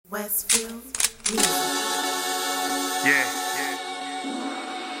Westfield Music. Yeah.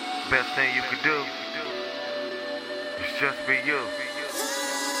 Best thing you could do is just be you.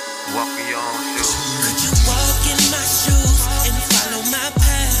 Walk in your own shoes. Could you walk in my shoes and follow my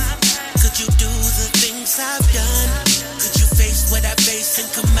path? Could you do the things I've done? Could you face what I face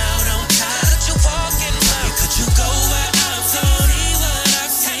and come out on top? Could you walk in my shoes? Could you go where I've gone? See what I've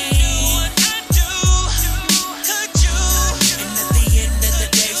seen? Could you? And at the end of the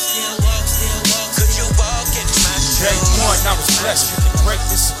day, still walk. Could you walk in my shoes? Day one, I was blessed with the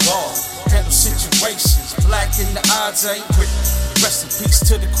greatness of all. Handle situations, black in the odds ain't with me. Rest in peace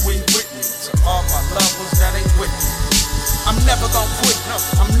to the Queen Whitney, to all my loved ones that ain't with me. I'm never gonna quit, no,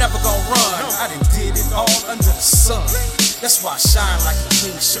 I'm never gonna run. I done did it all under the sun. That's why I shine like a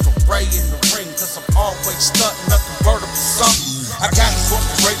king, Sugar Ray in the ring, cause I'm always stunting a convertible something. I got it from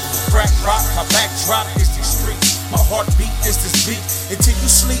the break, crack rock, my backdrop is these streets. My heartbeat is this beat. Until you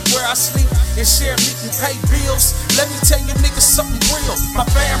sleep where I sleep and share meat and pay bills. Let me tell you niggas something real. My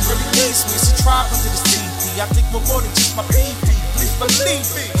fam really needs me. It's a tribe under this TV. I think we're more than just my PV. Please believe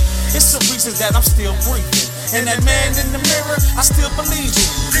me. It's the reason that I'm still breathing. And that man in the mirror, I still believe in.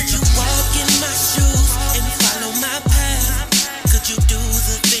 Could you walk in my shoes and follow my path? Could you do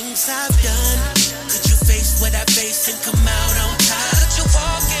the things I've done? Could you face what I face and come out on top? Could you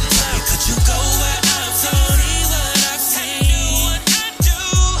walk in my shoes? Could you go where I've gone? See what I've seen? Could you?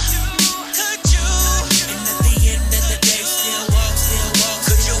 And at the end of the day, still walk.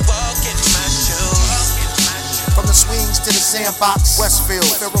 Could you walk in my shoes? From the swings to the sandbox, Westfield,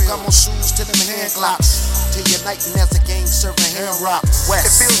 Ferragamo shoes to them hand glocks. Till you're nightin' as a gang serving hand rocks. West.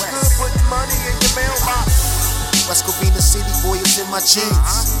 It feels good putting money in your mailbox. West Covina City, boy, it's in my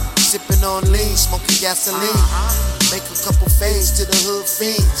jeans. Sipping on lean, smoking gasoline. Make a couple fades to the hood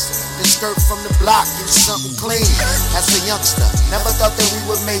fiends. Then skirt from the block, get something clean. As a youngster, never thought that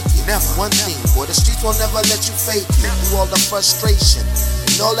we would make it. Never. One thing, boy, the streets won't never let you fake it. Through all the frustration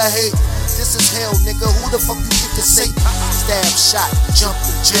and all the hate. This is hell, nigga. Who the fuck you think is Satan? Stab, shot, jumped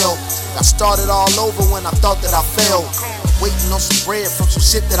in jail. I started all over when I thought that I failed. Waiting on some bread from some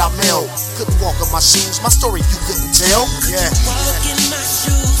shit that I mailed. Couldn't walk in my shoes. My story you couldn't tell. Yeah. Could you walk in my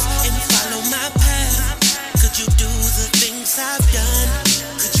shoes and follow my path? Could you do the things I've done?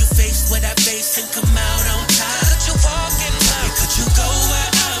 Could you face what I face and come out on top? Could you walk in my shoes? Could you go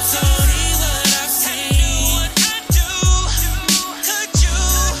where I've gone? See what I've seen? Could you?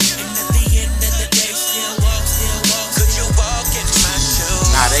 And at the end of the day, still walk. Could you walk in my shoes?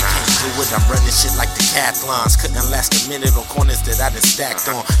 Nah, they can't do it. I'm running shit like decathlons. Couldn't last a minute on corners that I done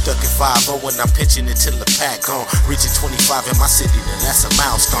stacked on. Ducking 5-0 when I'm pitching it till the pack on. Reaching 25 in my city, then that's a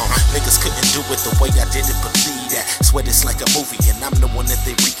milestone. Niggas couldn't do it the way I didn't believe that. Sweat it's like a movie, and I'm the one that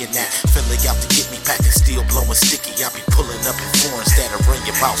they reeking at. Philly out to get me, packing steel, blowing sticky. I be pulling up in foreigns that'll ring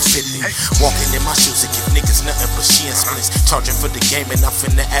about 50. Walking in my shoes and give niggas nothing but shin splints. Charging for the game, and I'm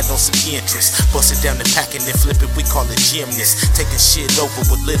finna add on some interest. Busting down and packing and flipping, we call it gymnast. Taking shit over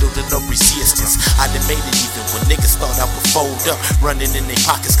with little to no resistance. I done made it even when niggas thought I would fold up. Running in their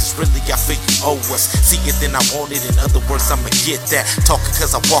pockets, cause really I feel you owe us. See it, then I want it. In other words, I'ma get that. Talking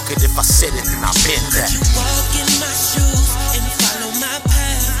cause I walk it. If I said it, then I meant that. Could you walk in my shoes